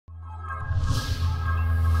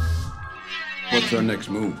What's our next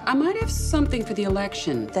move? I might have something for the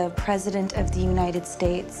election. The President of the United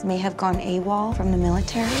States may have gone AWOL from the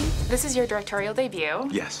military. This is your directorial debut.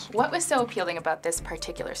 Yes. What was so appealing about this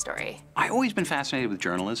particular story? I've always been fascinated with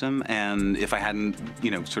journalism, and if I hadn't,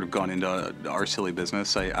 sort of gone into our silly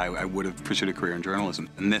business, I would have pursued a career in journalism.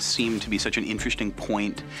 And this seemed to be such an interesting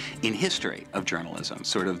point in history of journalism,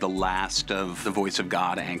 sort of the last of the voice of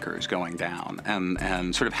God anchors going down,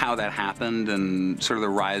 and sort of how that happened, and sort of the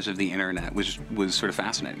rise of the internet was sort of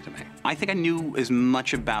fascinating to me. I think I knew as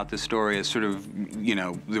much about this story as sort of,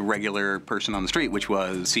 the regular person on the street, which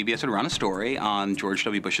was CBS had run a story on George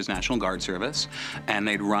W. Bush's National Guard service, and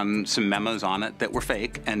they'd run some memos on it that were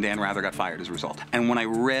fake, and Dan Rather got fired as a result. And when I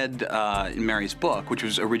read Mary's book, which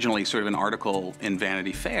was originally sort of an article in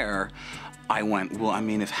Vanity Fair, I went, well, I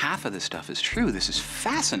mean, if half of this stuff is true, this is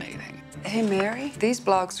fascinating. Hey, Mary, these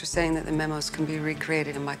blogs are saying that the memos can be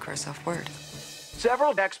recreated in Microsoft Word.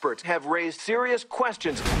 Several experts have raised serious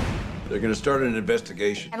questions. They're going to start an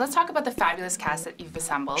investigation. And let's talk about the fabulous cast that you've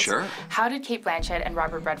assembled. Sure. How did Cate Blanchett and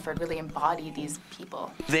Robert Redford really embody these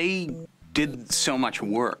people? They did so much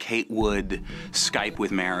work. Cate would Skype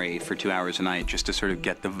with Mary for 2 hours a night just to sort of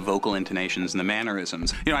get the vocal intonations and the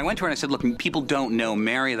mannerisms. I went to her and I said, look, people don't know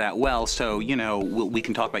Mary that well, so, we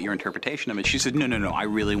can talk about your interpretation of it. She said, no, I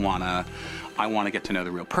really want to get to know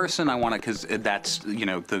the real person. I want to, because that's,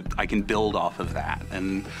 I can build off of that.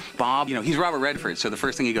 And Bob, he's Robert Redford, so the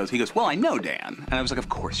first thing he goes, well, I know Dan. And I was like, of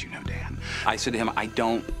course you know Dan. I said to him, I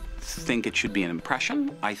don't think it should be an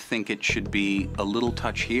impression. I think it should be a little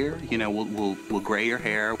touch here. We'll gray your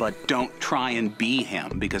hair, but don't try and be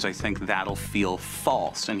him, because I think that'll feel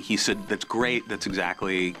false. And he said, that's great. That's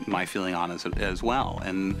exactly my feeling on it as well.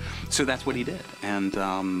 And so that's what he did. And,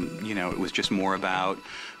 it was just more about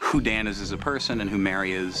who Dan is as a person and who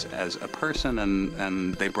Mary is as a person,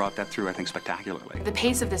 and they brought that through, I think, spectacularly. The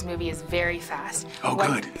pace of this movie is very fast. Oh,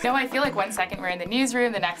 good. No, I feel like 1 second we're in the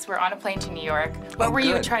newsroom, the next we're on a plane to New York. What were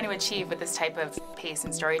you trying to achieve with this type of pace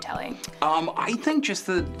and storytelling? I think just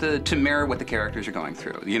to mirror what the characters are going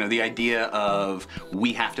through. The idea of,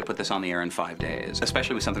 we have to put this on the air in 5 days,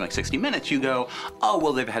 especially with something like 60 Minutes, you go, oh,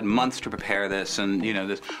 well, they've had months to prepare this, and,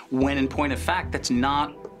 this, when in point of fact, that's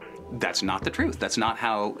not the truth. That's not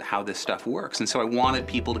how this stuff works. And so I wanted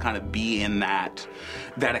people to kind of be in that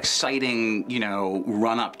exciting,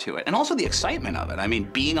 run up to it. And also the excitement of it. I mean,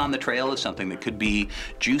 being on the trail of something that could be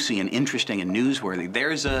juicy and interesting and newsworthy,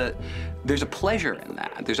 there's a pleasure in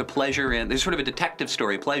that. There's sort of a detective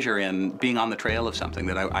story pleasure in being on the trail of something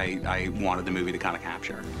that I wanted the movie to kind of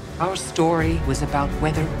capture. Our story was about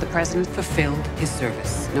whether the president fulfilled his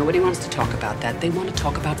service. Nobody wants to talk about that. They want to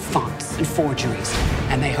talk about fonts and forgeries.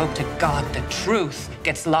 And they hope to God the truth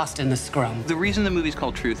gets lost in the scrum. The reason the movie's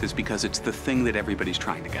called Truth is because it's the thing that everybody's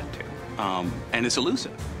trying to get to. And it's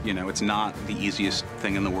elusive. It's not the easiest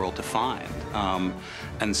thing in the world to find.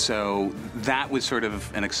 And so that was sort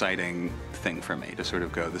of an exciting thing for me, to sort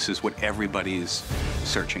of go, this is what everybody's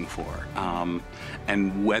searching for.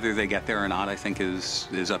 And whether they get there or not, I think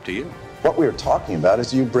is up to you. What we were talking about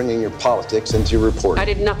is you bringing your politics into your reporting. I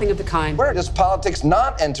did nothing of the kind. Where does politics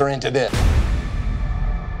not enter into this?